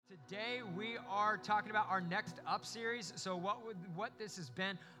Today we are talking about our Next Up series. So what this has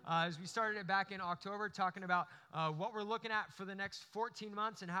been is we started it back in October, talking about what we're looking at for the next 14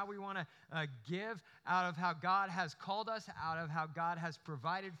 months and how we want to give out of how God has called us, out of how God has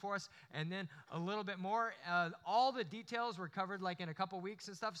provided for us, and then a little bit more. All the details were covered like in a couple weeks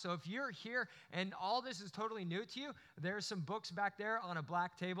and stuff. So if you're here and all this is totally new to you, there's some books back there on a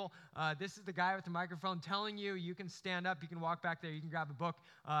black table. This is the guy with the microphone telling you you can stand up, you can walk back there, you can grab a book.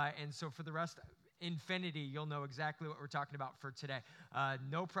 And so for the rest, infinity, you'll know exactly what we're talking about for today.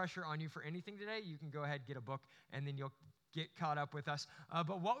 No pressure on you for anything today. You can go ahead, get a book, and then you'll get caught up with us.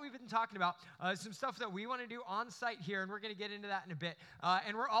 But what we've been talking about is some stuff that we want to do on site here, and we're going to get into that in a bit.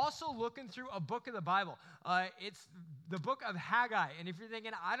 And we're also looking through a book of the Bible. It's the book of Haggai. And if you're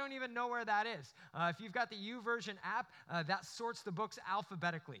thinking, I don't even know where that is, if you've got the YouVersion app, that sorts the books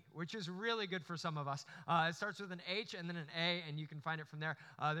alphabetically, which is really good for some of us. It starts with an H and then an A, and you can find it from there.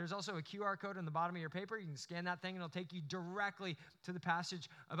 There's also a QR code on the bottom of your paper. You can scan that thing, and it'll take you directly to the passage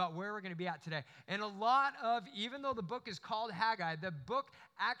about where we're going to be at today. And a lot of, even though the book is called Haggai, the book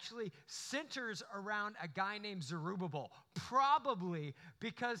actually centers around a guy named Zerubbabel, probably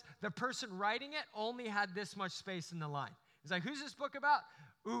because the person writing it only had this much space in the line. It's like, who's this book about?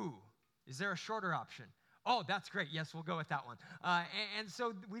 Ooh, is there a shorter option? Oh, that's great. Yes, we'll go with that one. And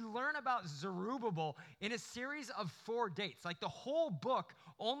so we learn about Zerubbabel in a series of 4 dates. Like the whole book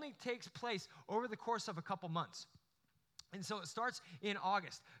only takes place over the course of a couple months. And so it starts in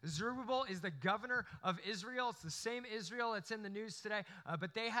August. Zerubbabel is the governor of Israel. It's the same Israel that's in the news today,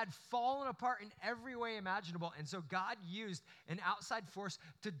 but they had fallen apart in every way imaginable. And so God used an outside force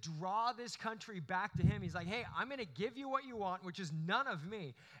to draw this country back to him. He's like, hey, I'm going to give you what you want, which is none of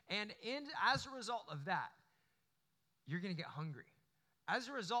me. And as a result of that, you're going to get hungry. As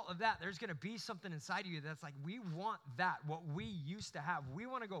a result of that, there's going to be something inside of you that's like, we want that, what we used to have. We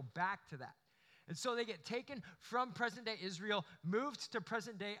want to go back to that. And so they get taken from present-day Israel, moved to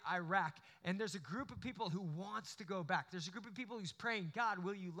present-day Iraq, and there's a group of people who wants to go back. There's a group of people who's praying, God,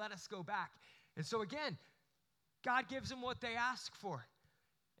 will you let us go back? And so again, God gives them what they ask for.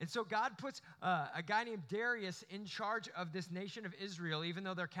 And so God puts a guy named Darius in charge of this nation of Israel, even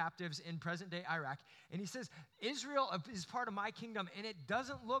though they're captives in present-day Iraq. And he says, Israel is part of my kingdom, and it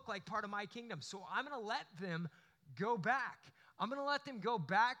doesn't look like part of my kingdom, so I'm going to let them go back. I'm going to let them go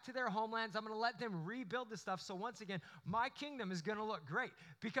back to their homelands. I'm going to let them rebuild this stuff. So once again, my kingdom is going to look great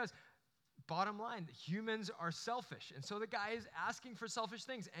because bottom line, humans are selfish. And so the guy is asking for selfish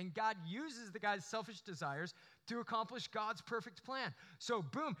things, and God uses the guy's selfish desires to accomplish God's perfect plan. So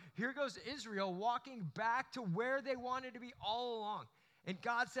boom, here goes Israel walking back to where they wanted to be all along. And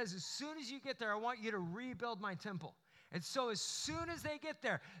God says, as soon as you get there, I want you to rebuild my temple. And so as soon as they get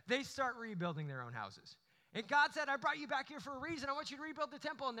there, they start rebuilding their own houses. And God said, I brought you back here for a reason. I want you to rebuild the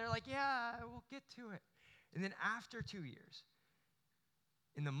temple. And they're like, yeah, we'll get to it. And then after 2 years,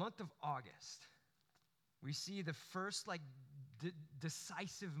 in the month of August, we see the first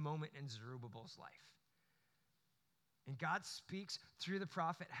decisive moment in Zerubbabel's life. And God speaks through the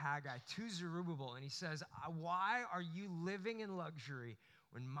prophet Haggai to Zerubbabel, and he says, why are you living in luxury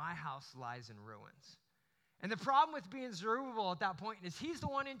when my house lies in ruins? And the problem with being Zerubbabel at that point is he's the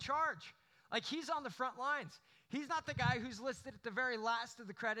one in charge. Like, he's on the front lines. He's not the guy who's listed at the very last of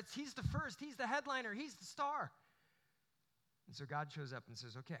the credits. He's the first. He's the headliner. He's the star. And so God shows up and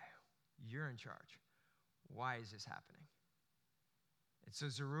says, okay, you're in charge. Why is this happening? And so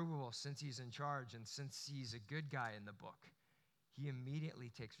Zerubbabel, since he's in charge and since he's a good guy in the book, he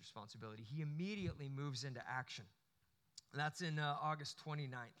immediately takes responsibility. He immediately moves into action. And that's in August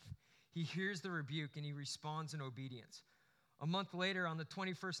 29th. He hears the rebuke and he responds in obedience. A month later, on the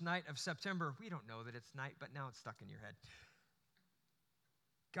 21st night of September, we don't know that it's night, but now it's stuck in your head.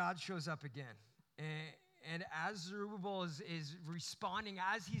 God shows up again. And as Zerubbabel is responding,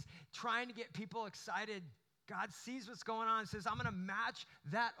 as he's trying to get people excited, God sees what's going on and says, I'm going to match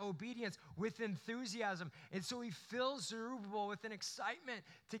that obedience with enthusiasm. And so he fills Zerubbabel with an excitement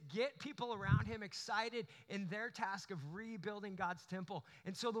to get people around him excited in their task of rebuilding God's temple.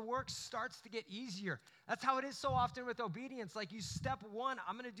 And so the work starts to get easier. That's how it is so often with obedience. Like, you step one,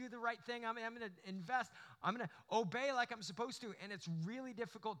 I'm going to do the right thing. I'm going to invest. I'm going to obey like I'm supposed to. And it's really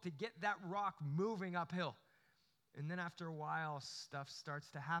difficult to get that rock moving uphill. And then after a while, stuff starts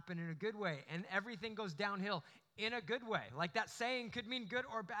to happen in a good way, and everything goes downhill in a good way. Like that saying could mean good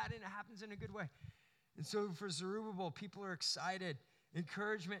or bad, and it happens in a good way. And so for Zerubbabel, people are excited.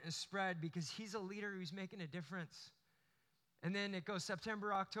 Encouragement is spread because he's a leader who's making a difference. And then it goes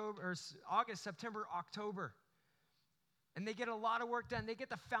August, September, October. And they get a lot of work done. They get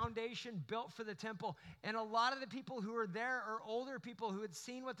the foundation built for the temple. And a lot of the people who are there are older people who had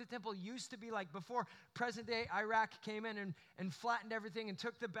seen what the temple used to be like before present-day Iraq came in and flattened everything and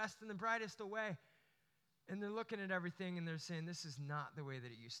took the best and the brightest away. And they're looking at everything and they're saying, this is not the way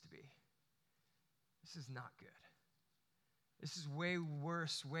that it used to be. This is not good. This is way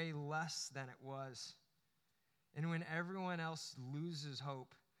worse, way less than it was. And when everyone else loses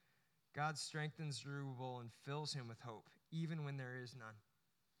hope, God strengthens Zerubbabel and fills him with hope, even when there is none.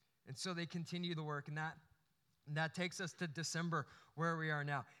 And so they continue the work, and that takes us to December, where we are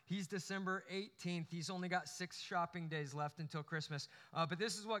now. He's December 18th. He's only got 6 shopping days left until Christmas. But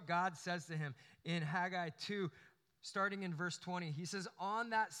this is what God says to him in Haggai 2, starting in verse 20. He says, on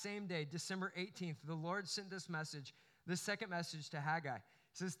that same day, December 18th, the Lord sent this second message to Haggai.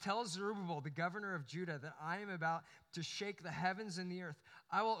 He says, tell Zerubbabel, the governor of Judah, that I am about to shake the heavens and the earth.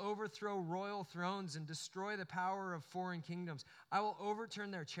 I will overthrow royal thrones and destroy the power of foreign kingdoms. I will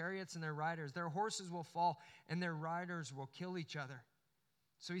overturn their chariots and their riders. Their horses will fall, and their riders will kill each other.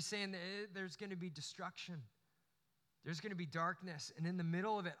 So he's saying that there's going to be destruction. There's going to be darkness, and in the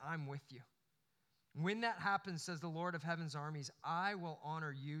middle of it, I'm with you. When that happens, says the Lord of heaven's armies, I will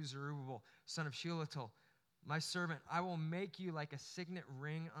honor you, Zerubbabel, son of Shealtiel, my servant. I will make you like a signet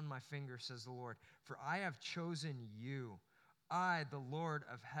ring on my finger, says the Lord, for I have chosen you. I, the Lord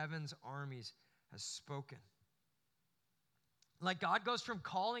of heaven's armies, has spoken. Like God goes from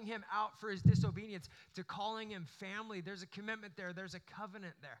calling him out for his disobedience to calling him family. There's a commitment there. There's a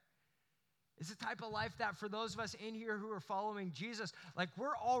covenant there. It's a type of life that for those of us in here who are following Jesus, like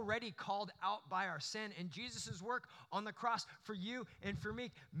we're already called out by our sin. And Jesus' work on the cross for you and for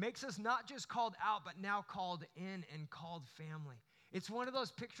me makes us not just called out, but now called in and called family. It's one of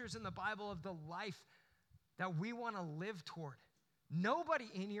those pictures in the Bible of the life that we want to live toward.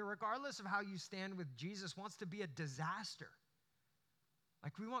 Nobody in here, regardless of how you stand with Jesus, wants to be a disaster.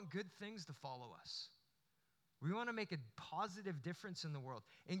 Like we want good things to follow us. We want to make a positive difference in the world.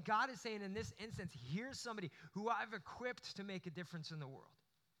 And God is saying in this instance, here's somebody who I've equipped to make a difference in the world.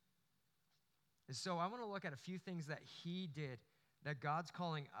 And so I want to look at a few things that he did that God's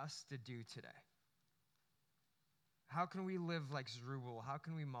calling us to do today. How can we live like Zerubbabel? How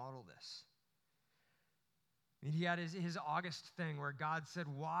can we model this? I mean, he had his August thing where God said,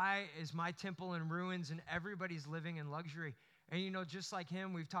 why is my temple in ruins and everybody's living in luxury? And, just like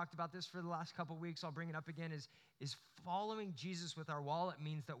him, we've talked about this for the last couple of weeks. I'll bring it up again, is following Jesus with our wallet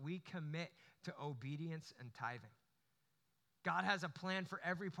means that we commit to obedience and tithing. God has a plan for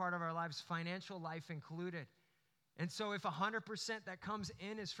every part of our lives, financial life included. And so if 100% that comes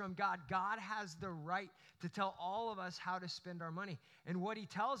in is from God, God has the right to tell all of us how to spend our money. And what he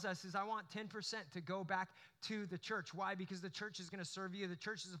tells us is, I want 10% to go back to the church. Why? Because the church is going to serve you. The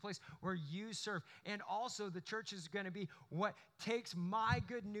church is a place where you serve. And also the church is going to be what takes my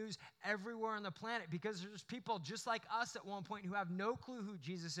good news everywhere on the planet, because there's people just like us at one point who have no clue who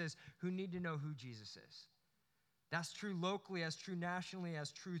Jesus is, who need to know who Jesus is. That's true locally, as true nationally,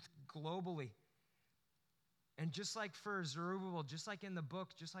 as true globally. And just like for Zerubbabel, just like in the book,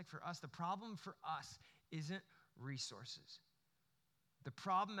 just like for us, the problem for us isn't resources. The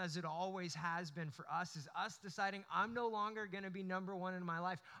problem, as it always has been for us, is us deciding I'm no longer going to be number one in my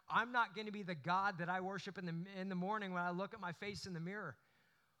life. I'm not going to be the God that I worship in the morning when I look at my face in the mirror.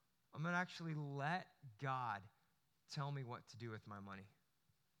 I'm going to actually let God tell me what to do with my money.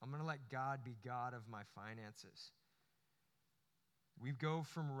 I'm going to let God be God of my finances. We go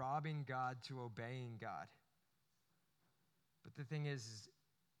from robbing God to obeying God. But the thing is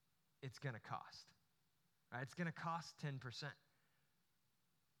it's going to cost. Right? It's going to cost 10%.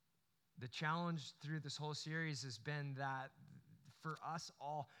 The challenge through this whole series has been that for us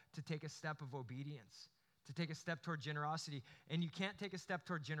all to take a step of obedience, to take a step toward generosity. And you can't take a step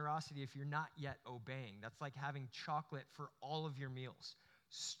toward generosity if you're not yet obeying. That's like having chocolate for all of your meals.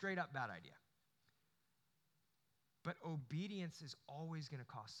 Straight up bad idea. But obedience is always going to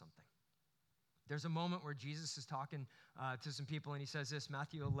cost something. There's a moment where Jesus is talking to some people, and he says this,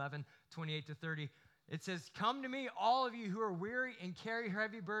 Matthew 11, 28 to 30. It says, come to me, all of you who are weary and carry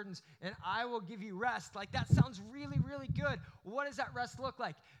heavy burdens, and I will give you rest. Like, that sounds really, really good. What does that rest look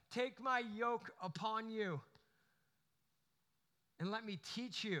like? Take my yoke upon you and let me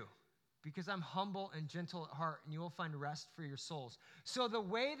teach you, because I'm humble and gentle at heart, and you will find rest for your souls. So the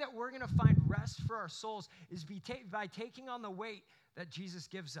way that we're going to find rest for our souls is by taking on the weight that Jesus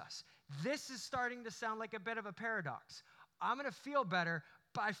gives us. This is starting to sound like a bit of a paradox. I'm going to feel better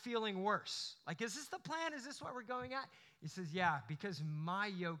by feeling worse. Like, is this the plan? Is this what we're going at? He says, yeah, because my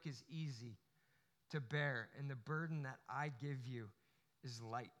yoke is easy to bear, and the burden that I give you is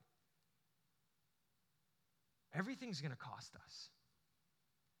light. everything's going to cost us.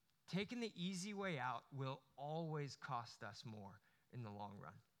 Taking the easy way out will always cost us more in the long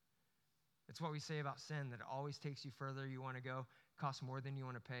run. It's what we say about sin, that it always takes you further you want to go, costs more than you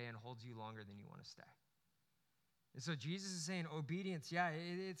want to pay, and holds you longer than you want to stay. And so Jesus is saying obedience, yeah,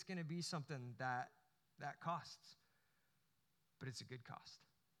 it's going to be something that costs, but it's a good cost.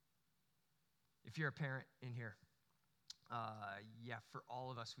 If you're a parent in here, for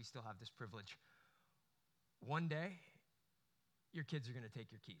all of us, we still have this privilege. One day, your kids are going to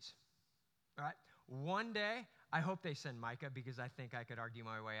take your keys, all right? One day, I hope they send Micah, because I think I could argue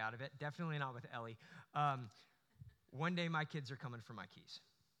my way out of it. Definitely not with Ellie. One day, my kids are coming for my keys,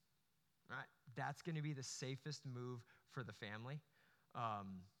 all right? That's going to be the safest move for the family.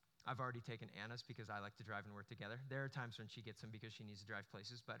 I've already taken Anna's because I like to drive and work together. There are times when she gets them because she needs to drive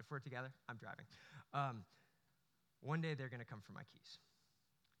places, but if we're together, I'm driving. One day, they're going to come for my keys.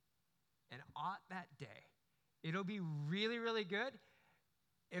 And on that day, it'll be really, really good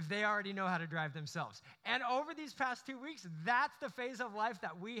if they already know how to drive themselves. And over these past 2 weeks, that's the phase of life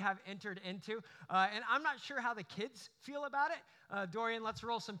that we have entered into. And I'm not sure how the kids feel about it. Dorian, let's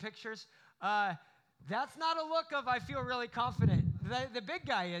roll some pictures. That's not a look of I feel really confident. The big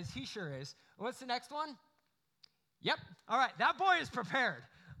guy is. He sure is. What's the next one? Yep. All right. That boy is prepared.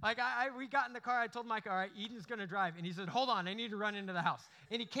 Like, we got in the car. I told Mike, all right, Eden's going to drive. And he said, hold on, I need to run into the house.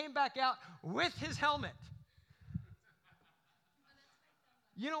 And he came back out with his helmet.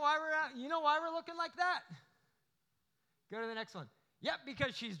 You know why we're looking like that? Go to the next one. Yep,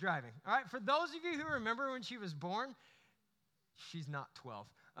 because she's driving. All right, for those of you who remember when she was born, she's not 12.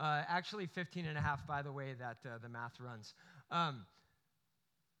 Actually 15 and a half, by the way, that the math runs.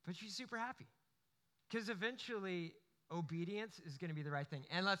 But she's super happy. Because eventually, obedience is going to be the right thing.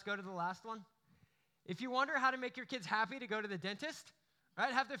 And let's go to the last one. If you wonder how to make your kids happy to go to the dentist,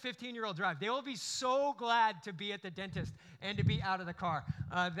 right, have the 15-year-old drive. They will be so glad to be at the dentist and to be out of the car.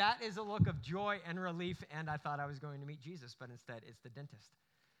 That is a look of joy and relief, and I thought I was going to meet Jesus, but instead it's the dentist.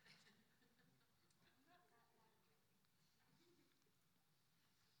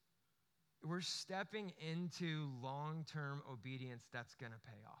 We're stepping into long-term obedience that's going to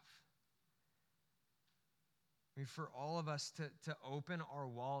pay off. I mean, for all of us to open our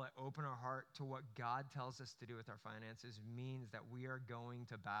wallet, open our heart to what God tells us to do with our finances means that we are going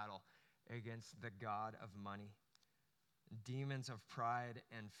to battle against the god of money, demons of pride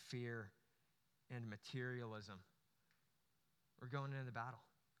and fear and materialism. We're going into the battle.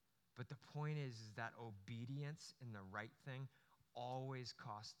 But the point is that obedience in the right thing always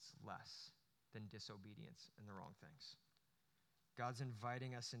costs less than disobedience in the wrong things. God's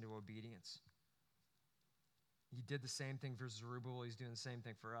inviting us into obedience. He did the same thing for Zerubbabel. He's doing the same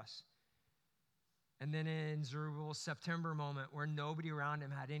thing for us. And then in Zerubbabel's September moment, where nobody around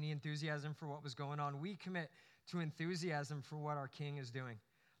him had any enthusiasm for what was going on, we commit to enthusiasm for what our King is doing.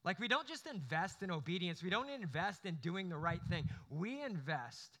 Like, we don't just invest in obedience. We don't invest in doing the right thing. We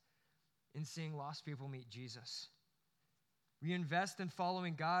invest in seeing lost people meet Jesus. We invest in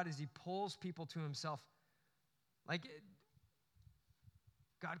following God as he pulls people to himself. Like,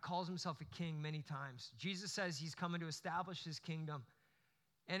 God calls himself a king many times. Jesus says he's coming to establish his kingdom.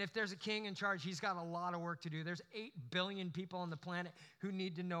 And if there's a king in charge, he's got a lot of work to do. There's 8 billion people on the planet who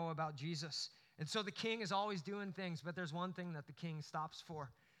need to know about Jesus. And so the king is always doing things, but there's one thing that the king stops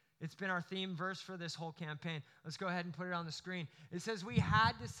for. It's been our theme verse for this whole campaign. Let's go ahead and put it on the screen. It says, we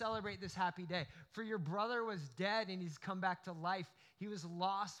had to celebrate this happy day, for your brother was dead and he's come back to life. He was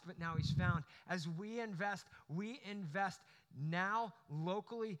lost, but now he's found. As we invest now,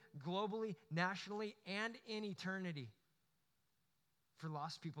 locally, globally, nationally, and in eternity for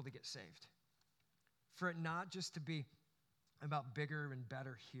lost people to get saved. For it not just to be about bigger and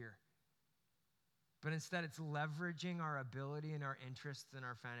better here, but instead it's leveraging our ability and our interests and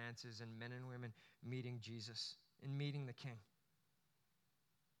our finances and men and women meeting Jesus and meeting the King.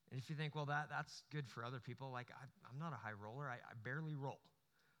 And if you think, well, that's good for other people, like I'm not a high roller, I barely roll.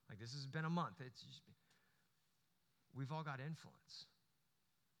 Like, this has been a month. We've all got influence.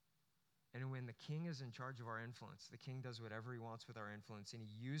 And when the king is in charge of our influence, the king does whatever he wants with our influence, and he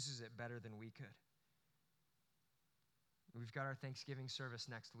uses it better than we could. We've got our Thanksgiving service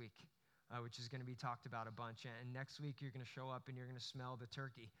next week, which is going to be talked about a bunch. And next week, you're going to show up, and you're going to smell the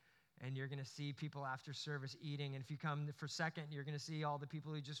turkey. And you're going to see people after service eating. And if you come for second, you're going to see all the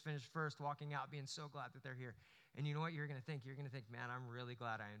people who just finished first walking out being so glad that they're here. And you know what you're going to think? You're going to think, man, I'm really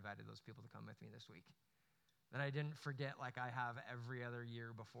glad I invited those people to come with me this week. That I didn't forget like I have every other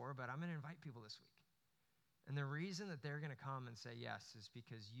year before, but I'm going to invite people this week. And the reason that they're going to come and say yes is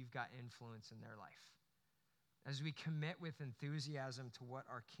because you've got influence in their life. As we commit with enthusiasm to what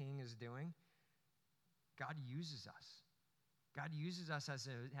our King is doing, God uses us. God uses us as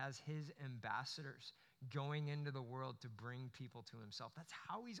his ambassadors going into the world to bring people to himself. That's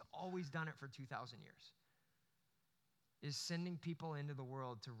how he's always done it for 2,000 years, is sending people into the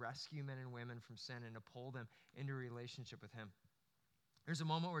world to rescue men and women from sin and to pull them into a relationship with him. There's a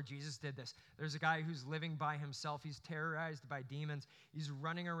moment where Jesus did this. There's a guy who's living by himself. He's terrorized by demons. He's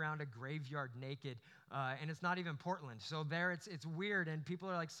running around a graveyard naked, and it's not even Portland. So there it's weird, and people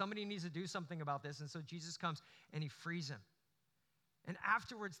are like, somebody needs to do something about this. And so Jesus comes, and he frees him. And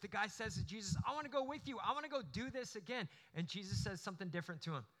afterwards, the guy says to Jesus, I want to go with you. I want to go do this again. And Jesus says something different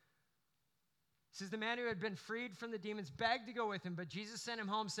to him. He says, the man who had been freed from the demons begged to go with him, but Jesus sent him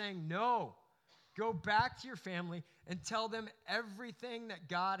home saying, no, go back to your family and tell them everything that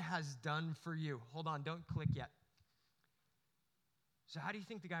God has done for you. Hold on, don't click yet. So how do you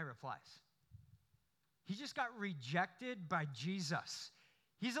think the guy replies? He just got rejected by Jesus.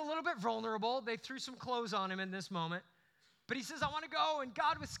 He's a little bit vulnerable. They threw some clothes on him in this moment. But he says, I want to go. And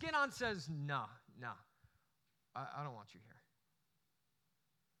God with skin on says, no, I don't want you here.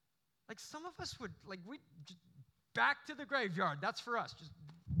 Like some of us would, like we just back to the graveyard. That's for us. Just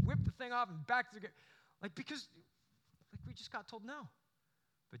whip the thing off and back to the graveyard. Like because like we just got told no.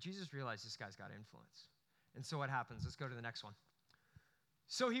 But Jesus realized this guy's got influence. And so what happens? Let's go to the next one.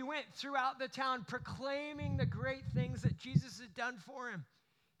 So he went throughout the town proclaiming the great things that Jesus had done for him.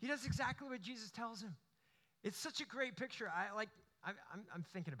 He does exactly what Jesus tells him. It's such a great picture. I'm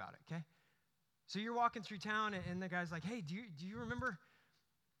thinking about it, okay? So you're walking through town, and the guy's like, hey, do you remember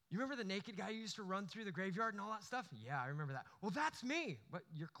the naked guy who used to run through the graveyard and all that stuff? Yeah, I remember that. Well, that's me, but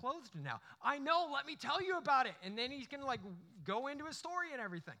you're clothed now. I know, let me tell you about it. And then he's going to go into a story and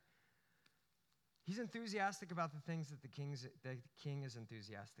everything. He's enthusiastic about the things that the king is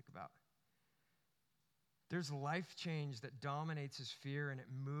enthusiastic about. There's life change that dominates his fear, and it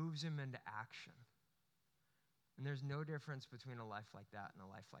moves him into action. And there's no difference between a life like that and a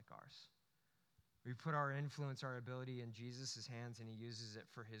life like ours. We put our influence, our ability in Jesus' hands, and he uses it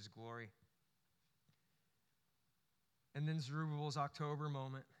for his glory. And then Zerubbabel's October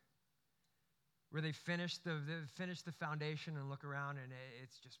moment, where they finish the foundation and look around, and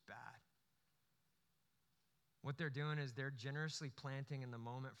it's just bad. What they're doing is they're generously planting in the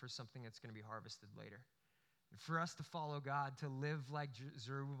moment for something that's going to be harvested later. And for us to follow God, to live like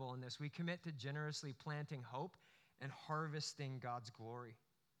Zerubbabel in this, we commit to generously planting hope and harvesting God's glory.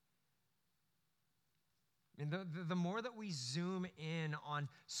 And the more that we zoom in on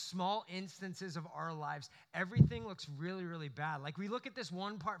small instances of our lives, everything looks really, really bad. Like we look at this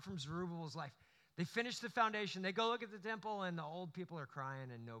one part from Zerubbabel's life. They finish the foundation. They go look at the temple, and the old people are crying,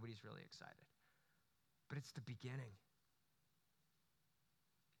 and nobody's really excited. But it's the beginning.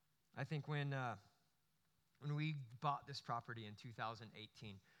 I think when we bought this property in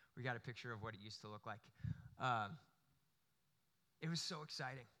 2018, we got a picture of what it used to look like. It was so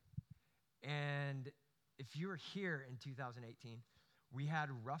exciting. And if you were here in 2018, we had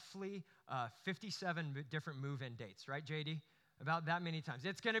roughly 57 different move-in dates, right, JD? About that many times.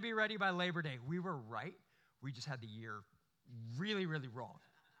 It's going to be ready by Labor Day. We were right. We just had the year really, really wrong.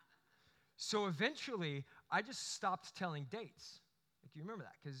 So eventually, I just stopped telling dates. Like, you remember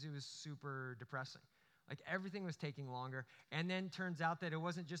that, because it was super depressing. Like, everything was taking longer. And then turns out that it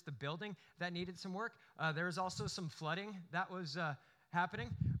wasn't just the building that needed some work. There was also some flooding that was happening.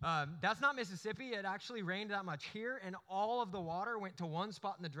 That's not Mississippi. It actually rained that much here, and all of the water went to one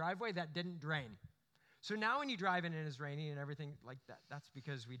spot in the driveway that didn't drain. So now when you drive in and it's raining and everything like that, that's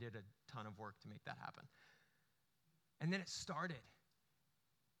because we did a ton of work to make that happen. And then it started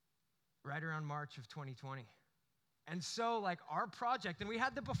right around March of 2020. And so, like, our project, and we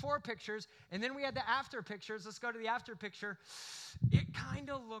had the before pictures, and then we had the after pictures. Let's go to the after picture. It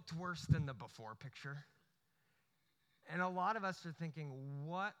kind of looked worse than the before picture. And a lot of us are thinking,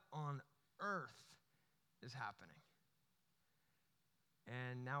 what on earth is happening?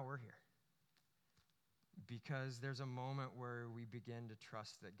 And now we're here. Because there's a moment where we begin to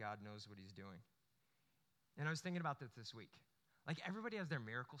trust that God knows what he's doing. And I was thinking about this week. Like, everybody has their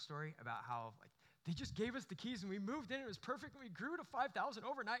miracle story about how, like, they just gave us the keys and we moved in and it was perfect and we grew to 5,000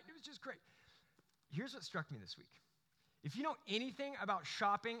 overnight and it was just great. Here's what struck me this week. If you know anything about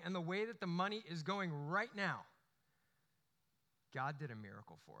shopping and the way that the money is going right now, God did a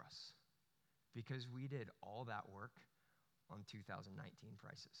miracle for us because we did all that work on 2019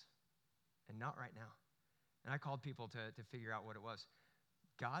 prices and not right now. And I called people to figure out what it was.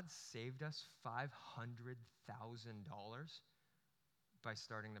 God saved us $500,000 by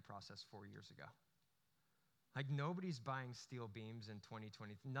starting the process 4 years ago. Like, nobody's buying steel beams in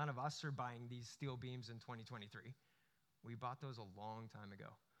 2020. None of us are buying these steel beams in 2023. We bought those a long time ago.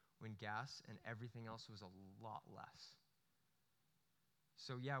 when gas and everything else was a lot less.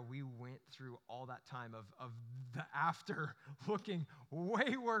 So yeah, we went through all that time of the after looking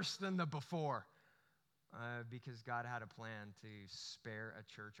way worse than the before because God had a plan to spare a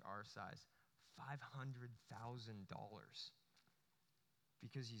church our size $500,000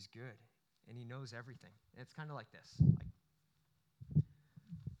 because he's good and he knows everything. And it's kind of like this.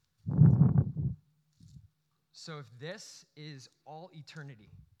 So if this is all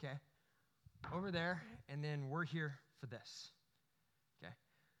eternity, okay, over there, and then we're here for this. Okay.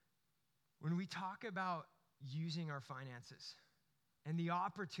 When we talk about using our finances and the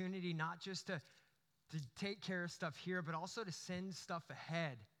opportunity not just to take care of stuff here, but also to send stuff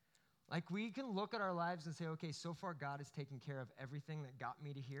ahead, like we can look at our lives and say, okay, so far God has taken care of everything that got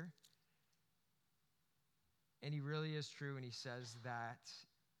me to here. And he really is true, and he says that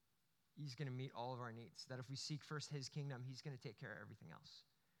he's going to meet all of our needs, that if we seek first his kingdom, he's going to take care of everything else.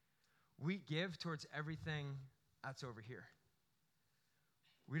 We give towards everything that's over here.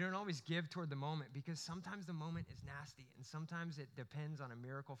 We don't always give toward the moment because sometimes the moment is nasty and sometimes it depends on a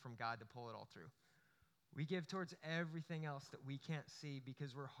miracle from God to pull it all through. We give towards everything else that we can't see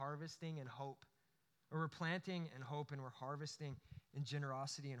because we're harvesting in hope, or we're planting in hope and we're harvesting in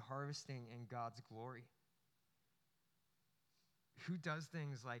generosity and harvesting in God's glory. Who does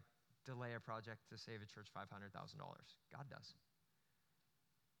things like delay a project to save a church $500,000? God does.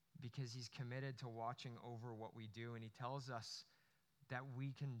 Because he's committed to watching over what we do, and he tells us that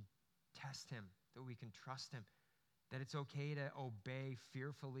we can test him, that we can trust him, that it's okay to obey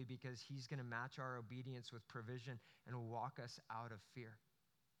fearfully because he's going to match our obedience with provision and walk us out of fear.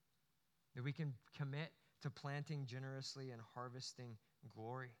 That we can commit to planting generously and harvesting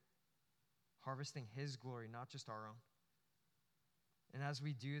glory, harvesting his glory, not just our own. And as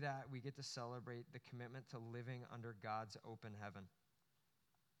we do that, we get to celebrate the commitment to living under God's open heaven.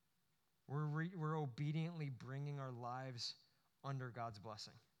 We're obediently bringing our lives under God's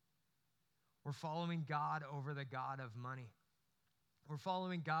blessing. We're following God over the God of money. We're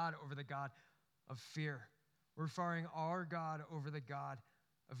following God over the God of fear. We're following our God over the God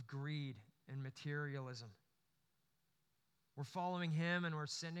of greed and materialism. We're following him and we're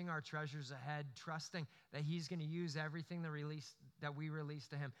sending our treasures ahead, trusting that he's going to use everything that we release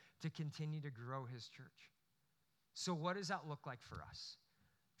to him to continue to grow his church. So what does that look like for us?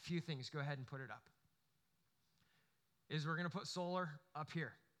 A few things. Go ahead and put it up. We're going to put solar up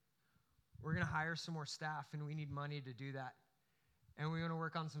here. We're going to hire some more staff, and we need money to do that. And we want to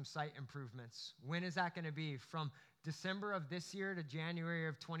work on some site improvements. When is that going to be? From December of this year to January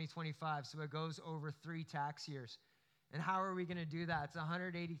of 2025. So it goes over 3 tax years. And how are we going to do that? It's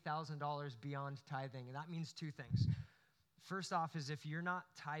 $180,000 beyond tithing. And that means 2 things. First off is if you're not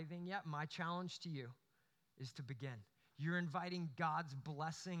tithing yet, my challenge to you is to begin. You're inviting God's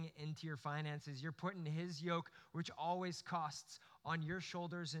blessing into your finances. You're putting his yoke, which always costs, on your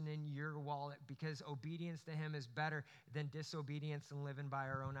shoulders and in your wallet, because obedience to him is better than disobedience and living by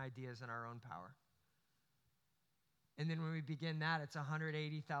our own ideas and our own power. And then when we begin that, it's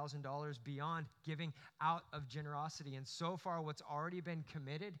 $180,000 beyond giving out of generosity. And so far, what's already been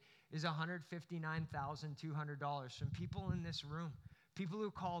committed is $159,200 from people in this room, people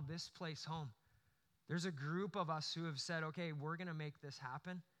who call this place home. There's a group of us who have said, okay, we're going to make this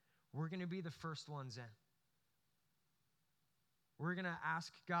happen. We're going to be the first ones in. We're going to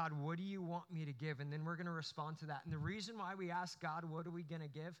ask God, what do you want me to give? And then we're going to respond to that. And the reason why we ask God, what are we going to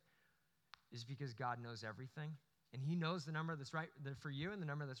give, is because God knows everything. And he knows the number that's right for you and the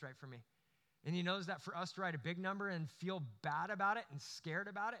number that's right for me. And he knows that for us to write a big number and feel bad about it and scared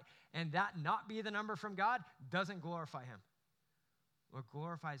about it, and that not be the number from God, doesn't glorify him. What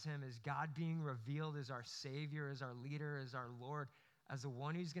glorifies him is God being revealed as our Savior, as our leader, as our Lord, as the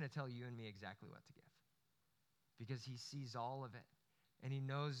one who's going to tell you and me exactly what to give. Because he sees all of it, and he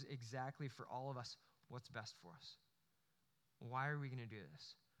knows exactly for all of us what's best for us. Why are we going to do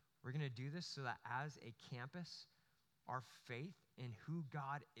this? We're going to do this so that as a campus, our faith in who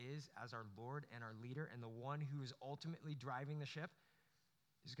God is as our Lord and our leader and the one who is ultimately driving the ship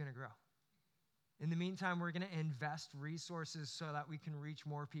is going to grow. In the meantime, we're going to invest resources so that we can reach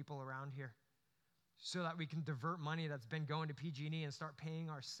more people around here, so that we can divert money that's been going to PG&E and start paying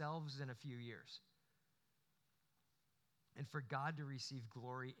ourselves in a few years. And for God to receive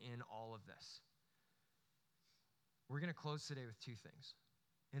glory in all of this. We're going to close today with 2 things.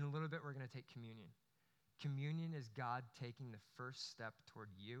 In a little bit, we're going to take communion. Communion is God taking the first step toward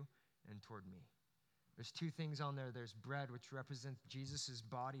you and toward me. There's 2 things on there. There's bread, which represents Jesus'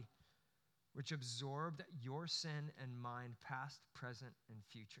 body, which absorbed your sin and mine, past, present, and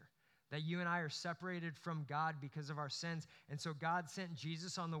future. that you and I are separated from God because of our sins. And so God sent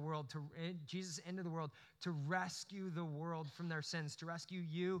Jesus Jesus into the world to rescue the world from their sins, to rescue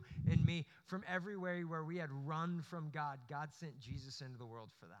you and me from everywhere where we had run from God. God sent Jesus into the world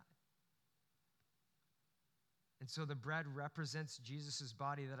for that. And so the bread represents Jesus'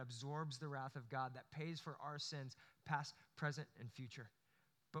 body that absorbs the wrath of God, that pays for our sins, past, present, and future.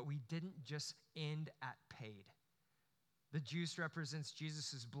 But we didn't just end at paid. The juice represents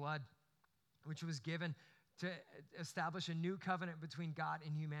Jesus' blood, which was given to establish a new covenant between God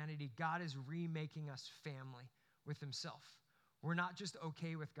and humanity. God is remaking us family with himself. We're not just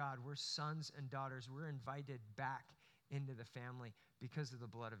okay with God. We're sons and daughters. We're invited back into the family because of the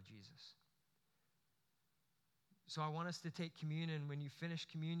blood of Jesus. So I want us to take communion. When you finish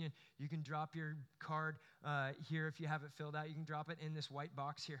communion, you can drop your card here if you have it filled out. You can drop it in this white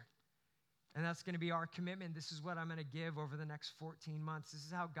box here. And that's going to be our commitment. This is what I'm going to give over the next 14 months. This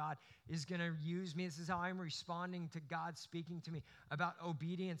is how God is going to use me. This is how I'm responding to God speaking to me about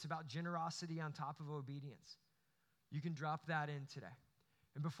obedience, about generosity on top of obedience. You can drop that in today.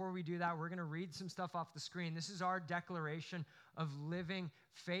 And before we do that, we're going to read some stuff off the screen. This is our declaration of living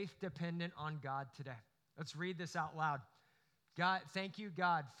faith-dependent on God today. Let's read this out loud. God, thank you,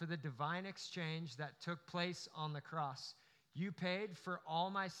 God, for the divine exchange that took place on the cross. You paid for all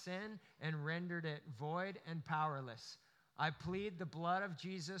my sin and rendered it void and powerless. I plead the blood of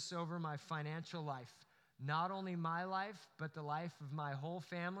Jesus over my financial life, not only my life, but the life of my whole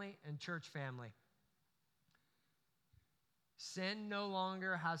family and church family. Sin no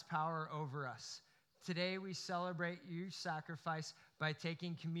longer has power over us. Today we celebrate your sacrifice by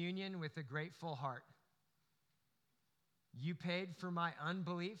taking communion with a grateful heart. You paid for my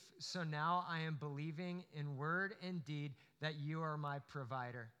unbelief, so now I am believing in word and deed that you are my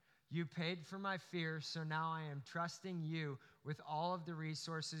provider. You paid for my fear, so now I am trusting you with all of the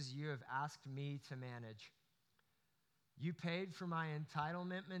resources you have asked me to manage. You paid for my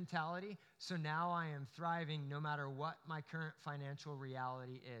entitlement mentality, so now I am thriving no matter what my current financial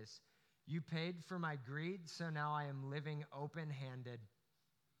reality is. You paid for my greed, so now I am living open-handed.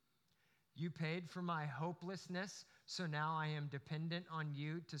 You paid for my hopelessness, so now I am dependent on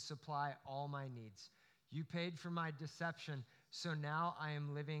you to supply all my needs. You paid for my deception, so now I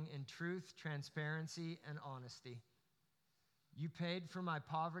am living in truth, transparency, and honesty. You paid for my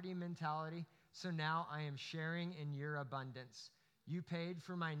poverty mentality, so now I am sharing in your abundance. You paid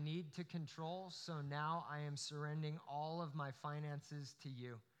for my need to control, so now I am surrendering all of my finances to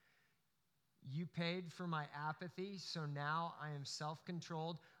you. You paid for my apathy, so now I am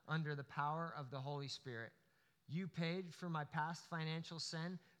self-controlled under the power of the Holy Spirit. You paid for my past financial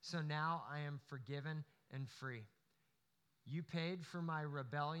sin, so now I am forgiven and free. You paid for my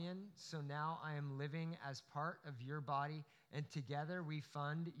rebellion, so now I am living as part of your body, and together we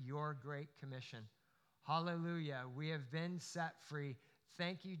fund your great commission. Hallelujah, we have been set free.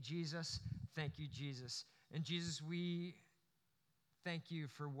 Thank you, Jesus. Thank you, Jesus. And Jesus, we thank you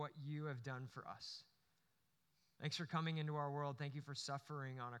for what you have done for us. Thanks for coming into our world. Thank you for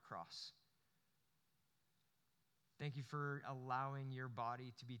suffering on a cross. Thank you for allowing your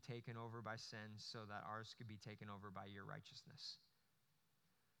body to be taken over by sin so that ours could be taken over by your righteousness.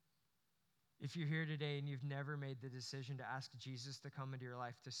 If you're here today and you've never made the decision to ask Jesus to come into your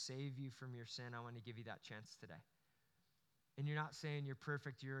life to save you from your sin, I want to give you that chance today. And you're not saying you're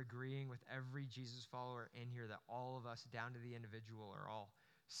perfect. You're agreeing with every Jesus follower in here that all of us, down to the individual, are all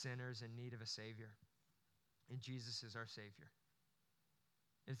sinners in need of a Savior. And Jesus is our Savior.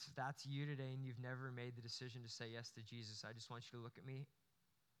 If that's you today and you've never made the decision to say yes to Jesus, I just want you to look at me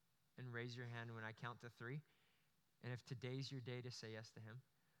and raise your hand when I count to 3. And if today's your day to say yes to him,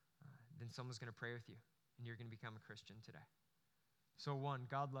 then someone's going to pray with you, and you're going to become a Christian today. So 1,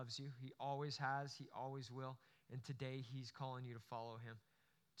 God loves you. He always has. He always will. And today he's calling you to follow him.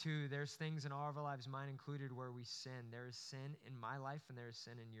 2, there's things in all of our lives, mine included, where we sin. There is sin in my life, and there is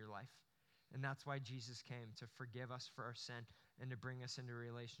sin in your life. And that's why Jesus came, to forgive us for our sin and to bring us into a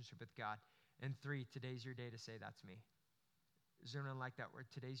relationship with God. And 3, today's your day to say, that's me. Is there anyone like that, where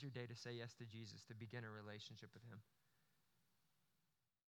today's your day to say yes to Jesus, to begin a relationship with him?